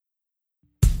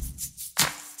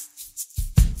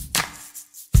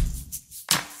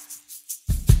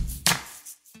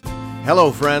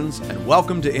Hello, friends, and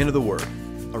welcome to Into the Word,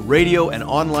 a radio and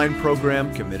online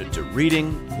program committed to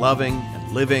reading, loving,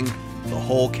 and living the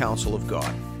whole counsel of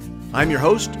God. I'm your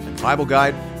host and Bible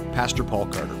guide, Pastor Paul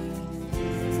Carter.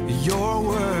 Your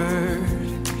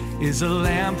word is a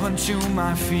lamp unto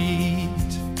my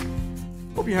feet.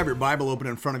 Hope you have your Bible open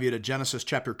in front of you to Genesis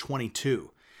chapter 22.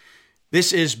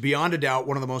 This is, beyond a doubt,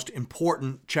 one of the most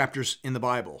important chapters in the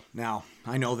Bible. Now,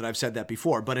 I know that I've said that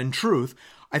before, but in truth,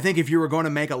 I think if you were going to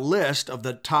make a list of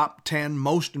the top 10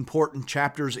 most important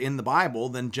chapters in the Bible,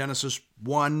 then Genesis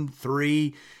 1,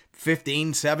 3,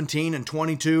 15, 17, and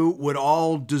 22 would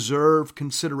all deserve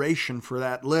consideration for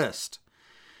that list.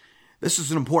 This is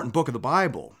an important book of the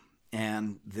Bible,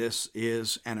 and this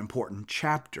is an important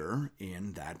chapter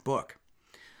in that book.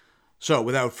 So,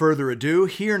 without further ado,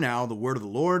 hear now the word of the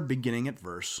Lord, beginning at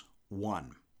verse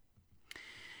 1.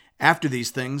 After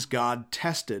these things, God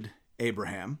tested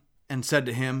Abraham and said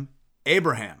to him,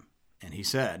 Abraham. And he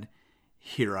said,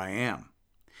 Here I am.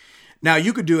 Now,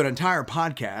 you could do an entire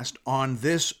podcast on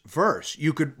this verse.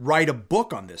 You could write a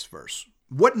book on this verse.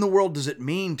 What in the world does it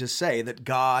mean to say that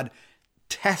God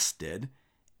tested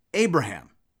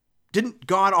Abraham? Didn't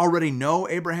God already know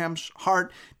Abraham's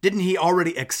heart? Didn't he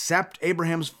already accept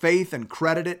Abraham's faith and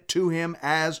credit it to him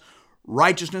as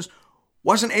righteousness?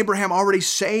 Wasn't Abraham already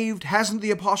saved? Hasn't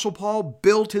the Apostle Paul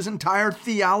built his entire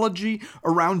theology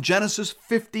around Genesis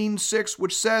 15:6,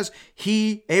 which says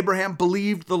he, Abraham,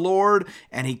 believed the Lord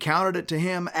and he counted it to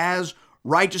him as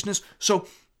righteousness? So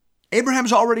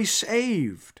Abraham's already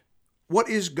saved. What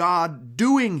is God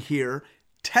doing here,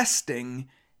 testing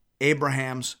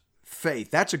Abraham's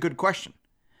faith? That's a good question.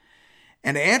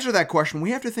 And to answer that question,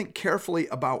 we have to think carefully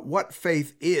about what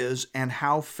faith is and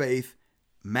how faith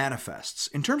manifests.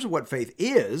 In terms of what faith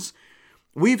is,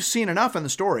 we've seen enough in the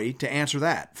story to answer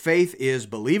that. Faith is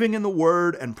believing in the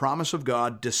word and promise of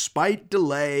God despite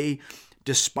delay,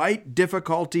 despite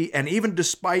difficulty, and even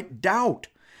despite doubt.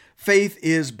 Faith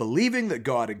is believing that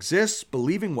God exists,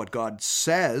 believing what God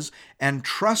says, and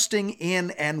trusting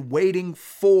in and waiting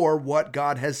for what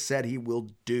God has said he will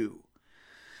do.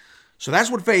 So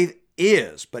that's what faith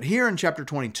is. But here in chapter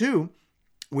 22,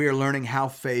 we are learning how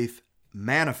faith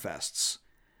manifests.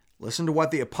 Listen to what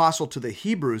the apostle to the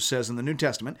Hebrews says in the New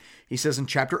Testament. He says in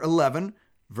chapter 11,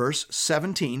 verse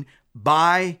 17,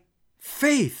 by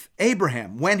faith,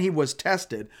 Abraham, when he was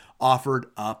tested, offered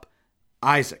up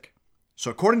Isaac. So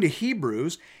according to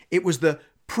Hebrews, it was the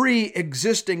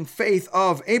pre-existing faith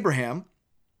of Abraham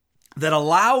that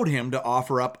allowed him to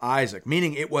offer up Isaac,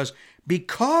 meaning it was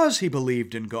because he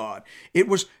believed in God. It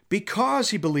was because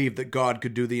he believed that God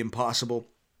could do the impossible.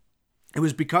 It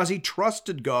was because he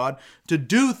trusted God to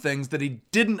do things that he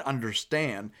didn't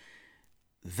understand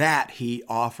that he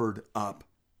offered up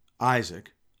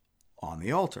Isaac on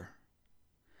the altar.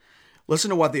 Listen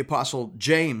to what the apostle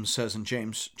James says in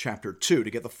James chapter 2. To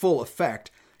get the full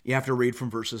effect, you have to read from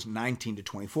verses 19 to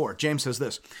 24. James says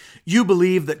this, you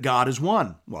believe that God is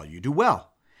one. Well, you do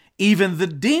well. Even the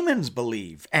demons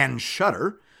believe and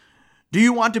shudder. Do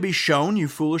you want to be shown, you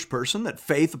foolish person, that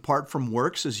faith apart from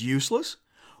works is useless?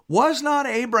 Was not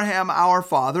Abraham our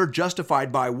father justified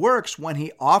by works when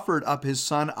he offered up his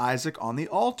son Isaac on the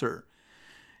altar?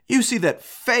 You see that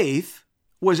faith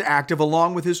was active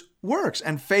along with his works,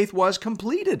 and faith was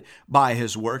completed by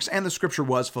his works, and the scripture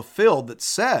was fulfilled that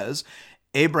says,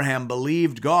 Abraham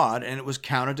believed God, and it was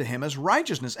counted to him as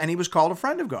righteousness, and he was called a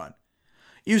friend of God.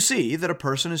 You see that a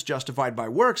person is justified by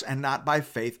works and not by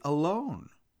faith alone.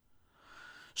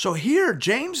 So here,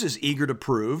 James is eager to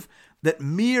prove that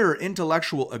mere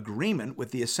intellectual agreement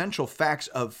with the essential facts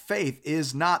of faith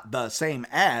is not the same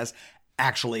as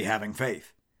actually having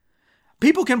faith.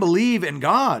 People can believe in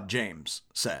God, James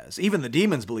says. Even the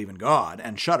demons believe in God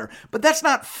and shudder, but that's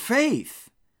not faith.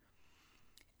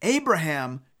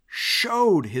 Abraham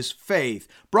showed his faith,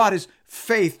 brought his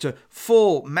faith to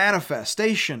full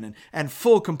manifestation and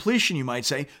full completion, you might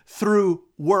say, through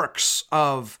works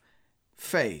of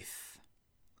faith.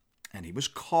 And he was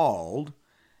called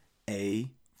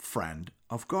a friend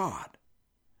of God.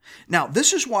 Now,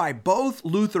 this is why both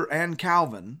Luther and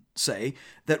Calvin say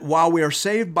that while we are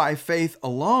saved by faith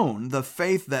alone, the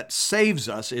faith that saves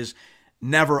us is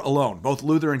never alone. Both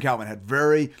Luther and Calvin had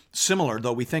very similar,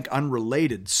 though we think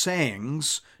unrelated,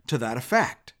 sayings to that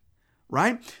effect,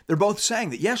 right? They're both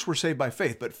saying that, yes, we're saved by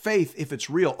faith, but faith, if it's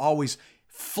real, always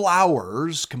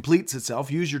flowers, completes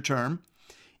itself, use your term,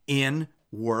 in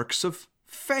works of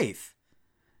faith.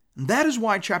 And that is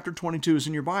why chapter 22 is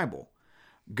in your Bible.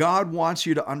 God wants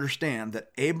you to understand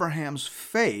that Abraham's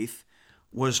faith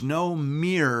was no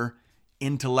mere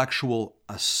intellectual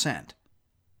assent.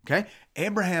 Okay?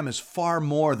 Abraham is far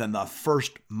more than the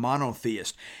first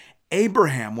monotheist.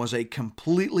 Abraham was a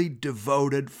completely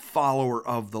devoted follower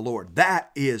of the Lord.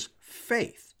 That is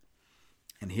faith.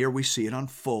 And here we see it on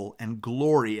full and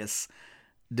glorious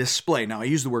display. Now, I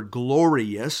use the word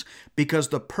glorious because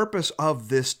the purpose of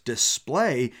this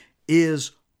display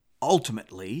is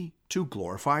ultimately to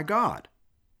glorify God.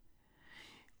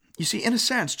 You see, in a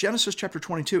sense, Genesis chapter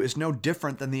 22 is no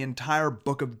different than the entire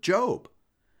book of Job.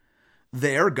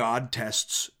 There, God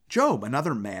tests Job,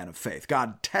 another man of faith.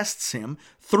 God tests him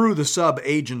through the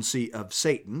sub-agency of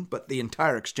Satan, but the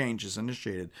entire exchange is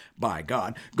initiated by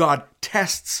God. God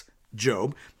tests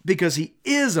Job because he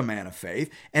is a man of faith,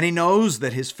 and he knows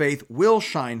that his faith will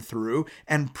shine through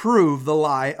and prove the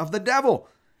lie of the devil.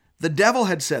 The devil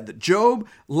had said that Job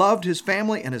loved his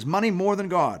family and his money more than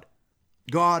God.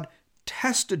 God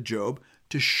tested Job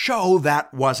to show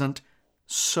that wasn't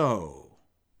so.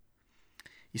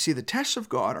 You see, the tests of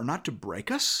God are not to break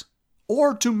us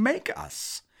or to make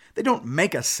us. They don't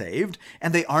make us saved,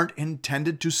 and they aren't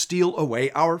intended to steal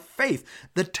away our faith.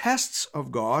 The tests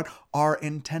of God are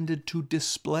intended to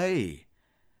display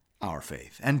our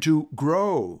faith and to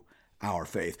grow our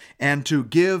faith and to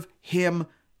give Him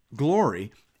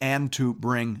glory and to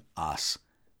bring us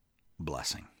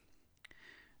blessing.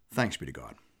 Thanks be to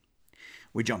God.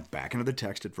 We jump back into the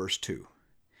text at verse 2.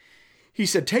 He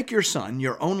said, "Take your son,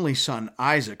 your only son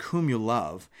Isaac, whom you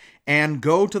love, and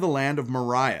go to the land of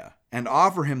Moriah, and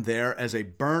offer him there as a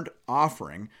burnt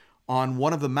offering on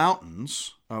one of the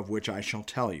mountains of which I shall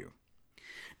tell you."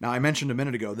 Now, I mentioned a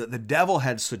minute ago that the devil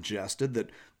had suggested that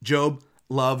Job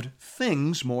loved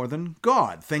things more than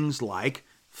God, things like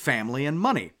family and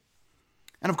money.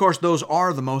 And of course, those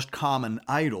are the most common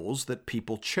idols that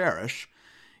people cherish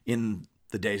in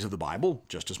the days of the Bible,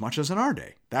 just as much as in our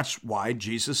day. That's why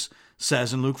Jesus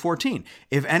says in Luke 14,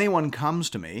 "If anyone comes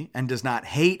to me and does not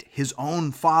hate his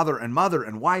own father and mother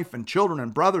and wife and children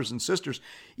and brothers and sisters,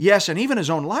 yes, and even his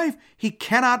own life, he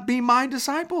cannot be my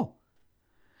disciple."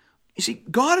 You see,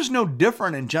 God is no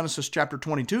different in Genesis chapter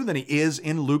 22 than he is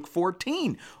in Luke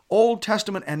 14. Old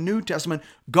Testament and New Testament,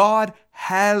 God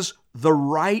has the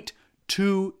right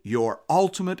to your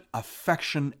ultimate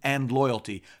affection and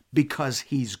loyalty because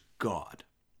he's God.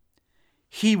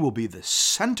 He will be the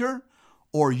center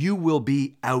or you will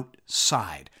be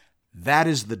outside. That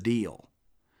is the deal.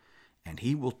 And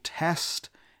he will test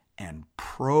and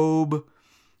probe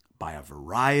by a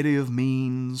variety of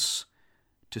means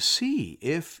to see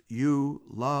if you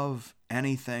love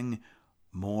anything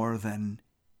more than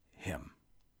him.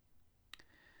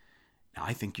 Now,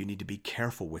 I think you need to be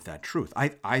careful with that truth.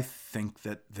 I think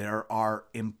that there are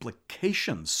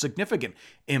implications, significant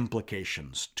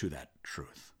implications to that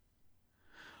truth.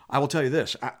 I will tell you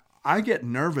this, I get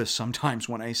nervous sometimes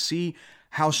when I see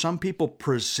how some people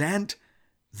present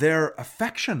their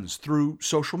affections through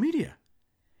social media.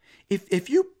 If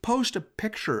you post a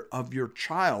picture of your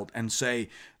child and say,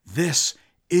 "This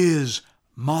is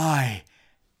my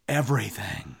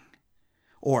everything,"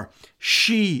 or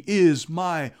 "She is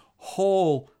my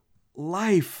whole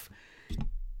life,"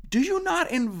 do you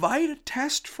not invite a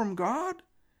test from God?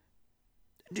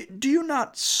 Do you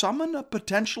not summon a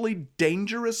potentially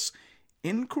dangerous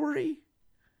inquiry?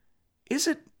 Is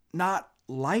it not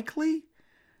likely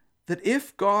that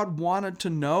if God wanted to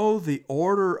know the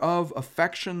order of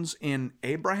affections in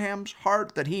Abraham's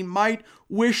heart, that he might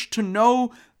wish to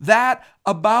know that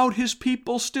about his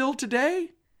people still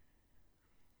today?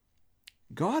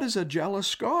 God is a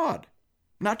jealous God,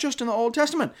 not just in the Old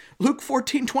Testament. Luke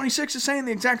 14:26 is saying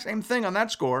the exact same thing on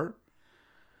that score.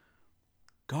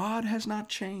 God has not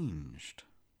changed.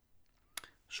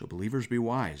 So believers, be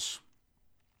wise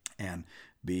and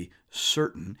be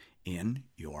certain in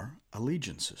your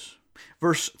allegiances.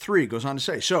 Verse 3 goes on to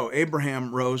say, "So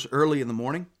Abraham rose early in the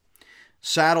morning,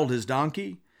 saddled his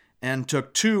donkey, and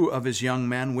took 2 of his young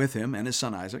men with him and his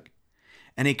son Isaac.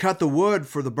 And he cut the wood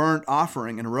for the burnt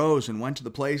offering and arose and went to the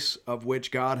place of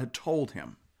which God had told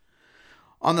him.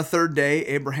 On the 3rd day,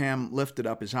 Abraham lifted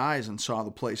up his eyes and saw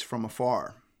the place from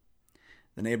afar.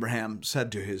 Then Abraham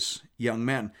said to his young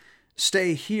men,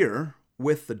 'Stay here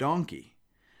with the donkey.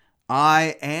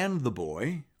 I and the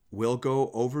boy will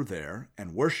go over there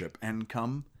and worship and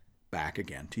come back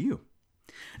again to you.'"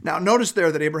 Now, notice there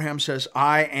that Abraham says,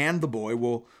 "I and the boy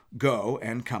will go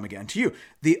and come again to you."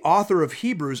 The author of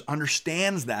Hebrews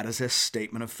understands that as a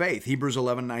statement of faith. Hebrews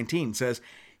 11:19 says,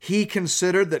 "He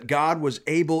considered that God was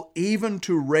able even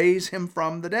to raise him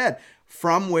from the dead,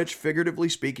 from which, figuratively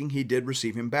speaking, he did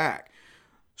receive him back."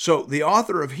 So the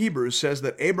author of Hebrews says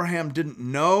that Abraham didn't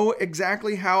know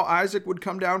exactly how Isaac would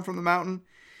come down from the mountain.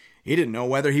 He didn't know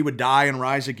whether he would die and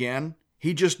rise again.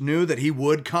 He just knew that he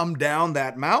would come down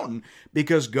that mountain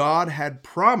because God had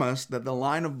promised that the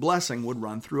line of blessing would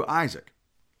run through Isaac.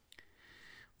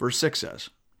 Verse 6 says,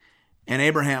 "And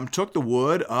Abraham took the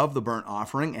wood of the burnt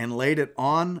offering and laid it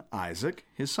on Isaac,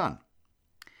 his son.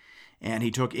 And he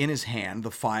took in his hand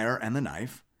the fire and the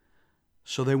knife.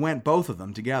 So they went both of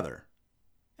them together.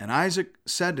 And Isaac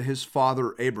said to his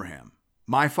father Abraham,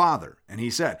 'My father.' And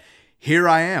he said, 'Here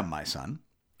I am, my son.'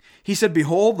 He said,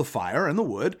 'Behold the fire and the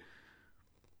wood,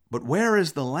 but where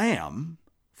is the lamb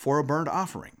for a burnt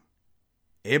offering?'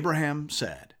 Abraham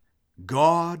said,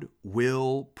 'God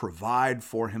will provide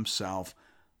for himself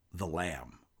the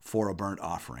lamb for a burnt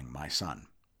offering, my son.'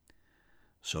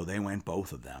 So they went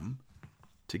both of them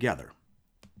together."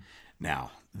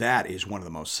 Now, that is one of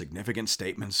the most significant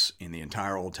statements in the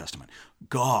entire Old Testament.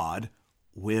 God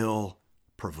will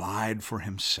provide for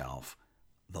himself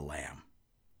the lamb.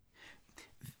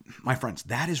 My friends,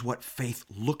 that is what faith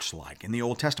looks like in the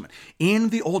Old Testament. In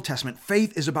the Old Testament,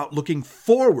 faith is about looking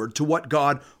forward to what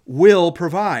God will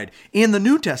provide. In the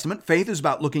New Testament, faith is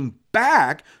about looking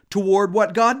back toward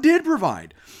what God did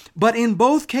provide. But in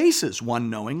both cases, one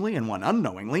knowingly and one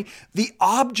unknowingly, the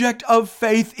object of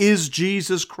faith is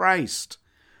Jesus Christ.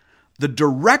 The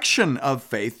direction of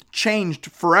faith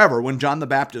changed forever when John the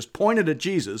Baptist pointed at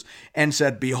Jesus and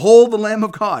said, "Behold the Lamb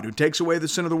of God who takes away the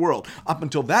sin of the world." Up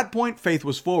until that point, faith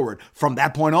was forward. From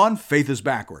that point on, faith is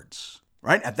backwards.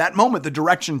 Right? At that moment, the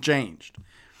direction changed.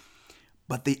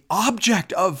 But the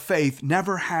object of faith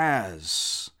never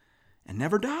has and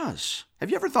never does.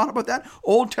 Have you ever thought about that?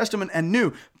 Old Testament and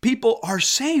New. People are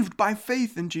saved by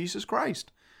faith in Jesus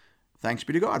Christ. Thanks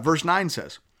be to God. Verse 9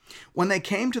 says, "When they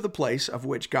came to the place of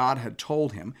which God had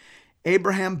told him,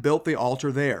 Abraham built the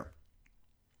altar there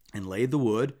and laid the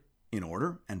wood in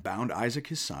order and bound Isaac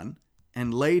his son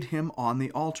and laid him on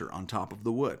the altar on top of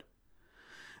the wood.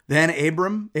 Then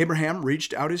Abraham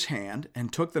reached out his hand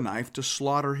and took the knife to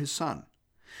slaughter his son.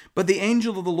 But the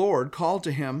angel of the Lord called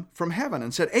to him from heaven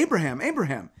and said, 'Abraham,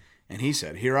 Abraham.' And he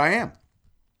said, 'Here I am.'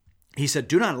 He said,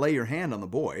 'Do not lay your hand on the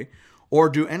boy or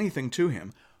do anything to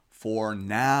him, for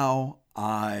now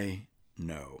I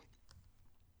know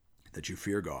that you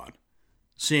fear God,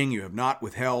 seeing you have not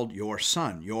withheld your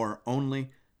son, your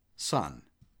only son,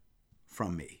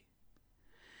 from me.'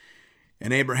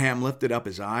 And Abraham lifted up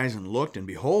his eyes and looked, and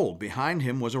behold, behind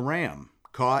him was a ram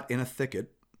caught in a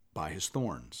thicket by his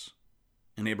thorns.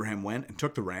 And Abraham went and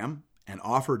took the ram and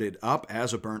offered it up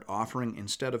as a burnt offering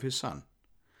instead of his son.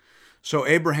 So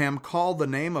Abraham called the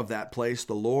name of that place,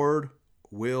 'The Lord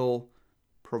will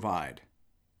provide.'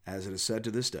 As it is said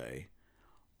to this day,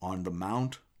 'On the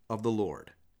mount of the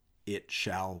Lord it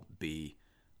shall be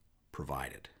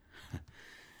provided.'"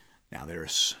 Now,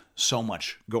 there's so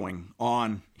much going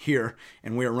on here,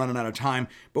 and we are running out of time,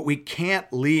 but we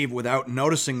can't leave without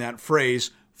noticing that phrase,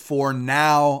 "For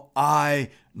now I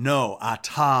know,"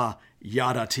 ata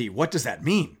yadati. What does that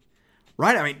mean?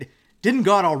 Right? I mean, didn't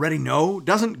God already know?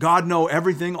 Doesn't God know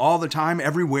everything all the time,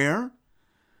 everywhere?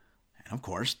 And of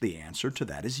course, the answer to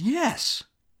that is yes.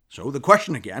 So the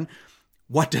question again,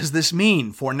 what does this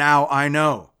mean, "For now I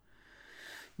know"?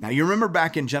 Now, you remember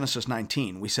back in Genesis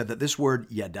 19, we said that this word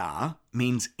yada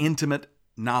means intimate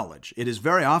knowledge. It is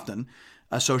very often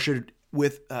associated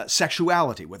with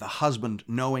sexuality, with a husband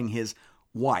knowing his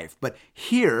wife. But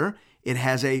here, it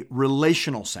has a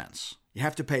relational sense. You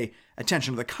have to pay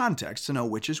attention to the context to know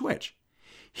which is which.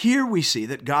 Here we see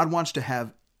that God wants to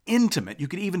have intimate, you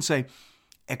could even say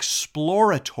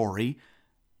exploratory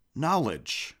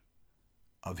knowledge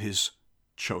of his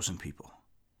chosen people.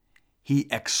 He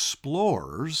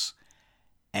explores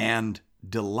and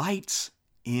delights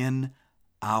in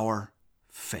our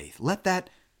faith. Let that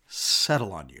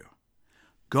settle on you.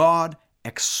 God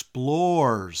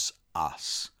explores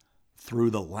us through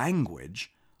the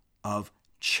language of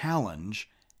challenge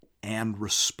and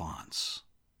response.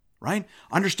 Right?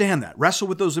 Understand that. Wrestle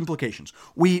with those implications.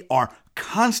 We are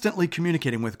constantly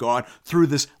communicating with God through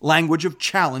this language of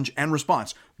challenge and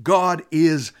response. God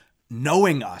is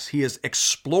knowing us. He is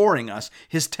exploring us.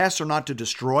 His tests are not to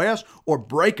destroy us or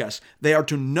break us. They are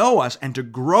to know us and to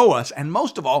grow us, and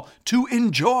most of all, to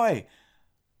enjoy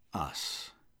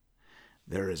us.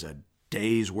 There is a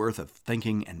day's worth of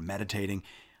thinking and meditating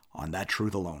on that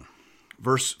truth alone.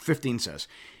 Verse 15 says,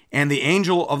 "And the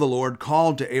angel of the Lord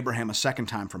called to Abraham a second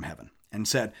time from heaven and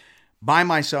said, 'By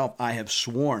myself I have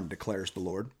sworn, declares the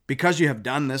Lord, because you have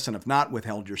done this and have not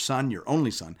withheld your son, your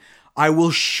only son, I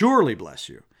will surely bless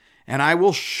you, and I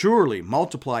will surely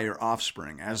multiply your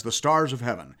offspring as the stars of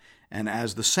heaven and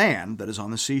as the sand that is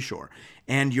on the seashore.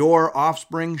 And your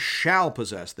offspring shall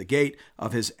possess the gate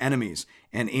of his enemies,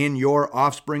 and in your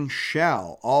offspring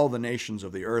shall all the nations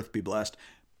of the earth be blessed,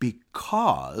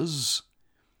 because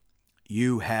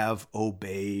you have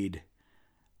obeyed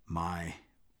my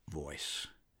voice.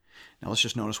 Now let's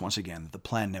just notice once again that the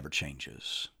plan never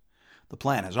changes. The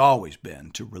plan has always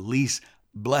been to release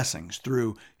blessings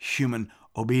through human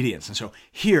obedience. And so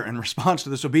here, in response to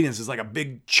this obedience, is like a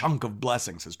big chunk of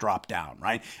blessings has dropped down,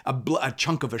 right? A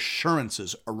chunk of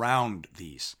assurances around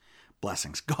these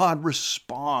blessings. God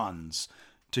responds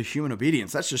to human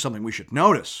obedience. That's just something we should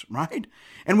notice, right?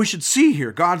 And we should see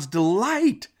here God's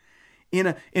delight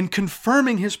in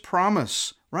confirming his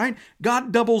promise, right?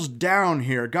 God doubles down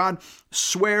here. God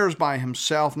swears by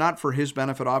himself, not for his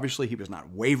benefit. Obviously, he was not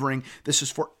wavering. This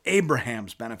is for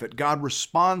Abraham's benefit. God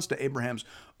responds to Abraham's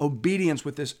obedience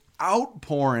with this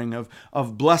outpouring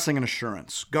of blessing and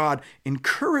assurance. God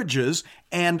encourages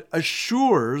and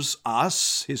assures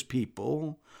us, his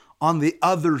people, on the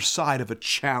other side of a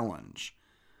challenge.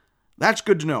 That's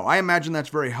good to know. I imagine that's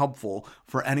very helpful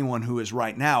for anyone who is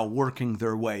right now working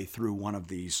their way through one of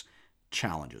these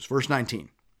challenges. Verse 19.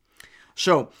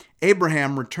 So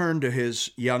Abraham returned to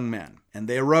his young men, and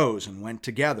they arose and went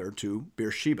together to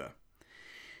Beersheba.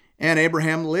 And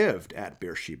Abraham lived at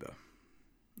Beersheba.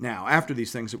 Now, after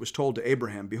these things, it was told to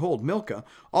Abraham, Behold, Milcah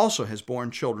also has borne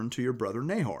children to your brother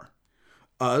Nahor.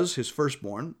 Uz, his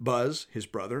firstborn, Buz, his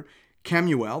brother,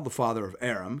 Kemuel, the father of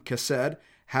Aram, Kesed,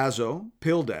 Hazo,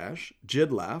 Pildash,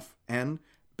 Jidlaph, and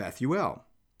Bethuel.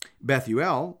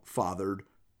 Bethuel fathered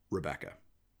Rebekah.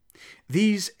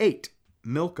 These 8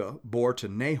 Milcah bore to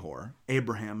Nahor,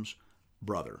 Abraham's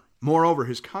brother. Moreover,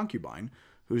 his concubine,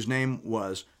 whose name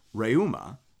was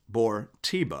Reumah, bore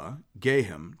Teba,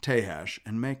 Gaham, Tahash,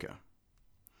 and Maacah.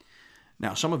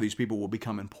 Now, some of these people will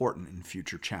become important in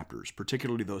future chapters,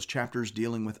 particularly those chapters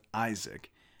dealing with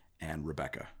Isaac and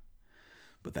Rebekah.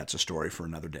 But that's a story for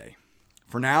another day.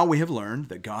 For now, we have learned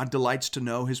that God delights to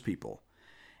know his people,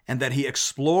 and that he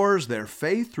explores their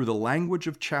faith through the language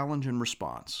of challenge and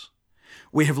response.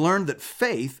 We have learned that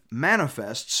faith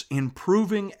manifests in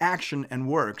proving action and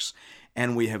works,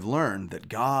 and we have learned that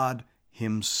God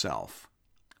himself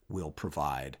will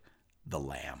provide the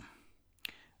Lamb.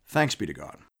 Thanks be to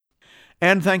God.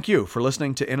 And thank you for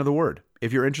listening to Into the Word.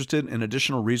 If you're interested in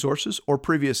additional resources or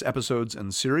previous episodes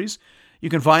and series, you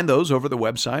can find those over the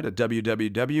website at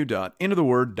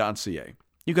www.intotheword.ca.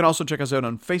 You can also check us out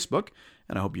on Facebook,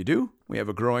 and I hope you do. We have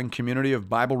a growing community of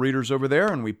Bible readers over there,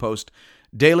 and we post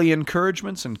daily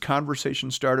encouragements and conversation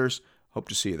starters. Hope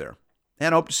to see you there.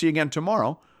 And hope to see you again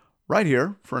tomorrow, right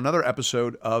here, for another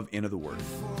episode of Into the Word.